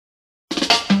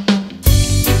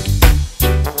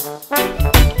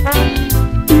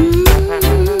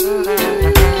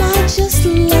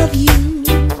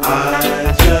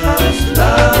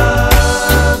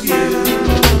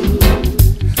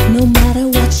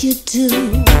what you do,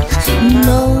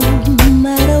 no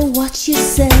matter what you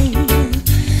say.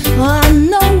 I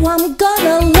know I'm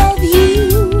gonna love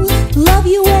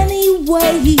you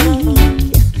anyway.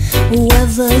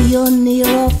 Whether you're near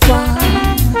or far,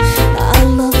 I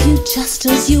love you just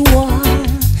as you are.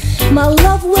 My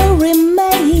love will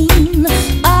remain,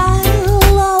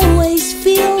 I'll always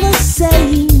feel the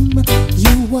same.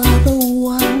 You are the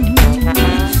one,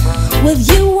 with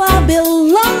you I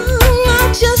belong.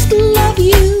 I just love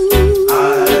you. I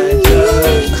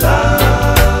just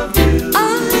love you. I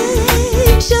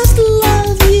just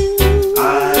love you.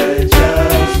 I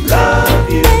just love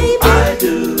you. Baby, I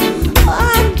do.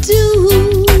 I do.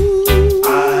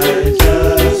 I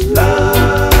just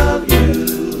love you.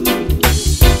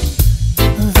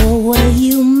 The way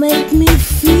you make me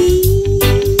feel,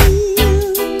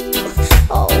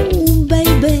 oh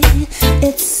baby,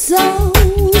 it's so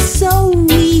real. So real.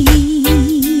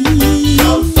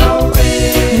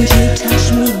 And you touch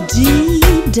me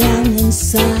deep down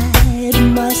inside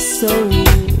my soul.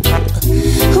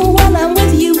 When I'm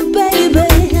with you, baby,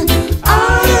 I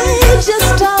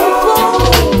just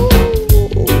unfold.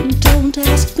 Don't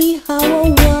ask me how or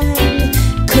why,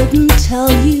 couldn't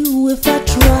tell you if I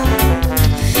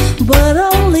tried. But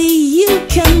only you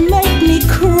can make me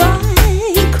cry,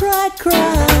 cry,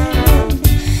 cry.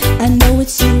 I know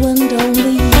it's you and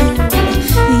only you.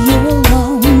 You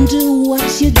alone do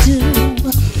what you do.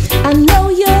 I know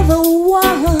you're the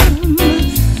one.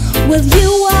 With you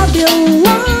I belong.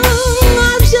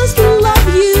 I just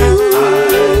love you. I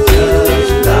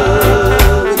just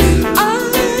love you. I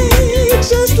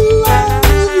just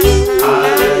love you. I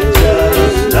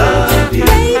just love you.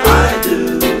 Baby, I do.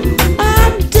 I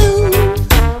do.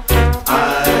 I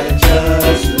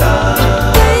just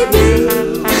love Baby,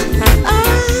 you. I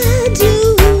do.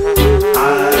 I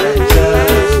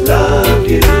just love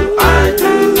you. I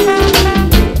do.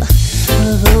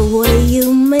 The way you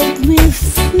make me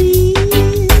feel,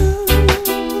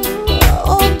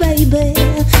 oh baby,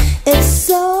 it's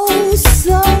so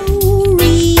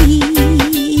real.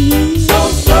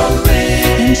 So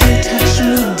real. And you touch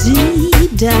me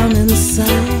deep down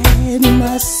inside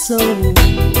my soul.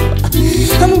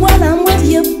 And when I'm with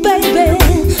you, baby,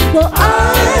 well, I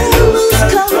lose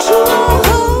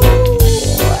control.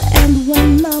 And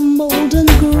when I'm old and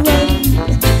gray,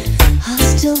 I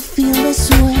still feel this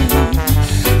way,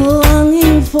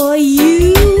 longing for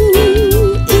you.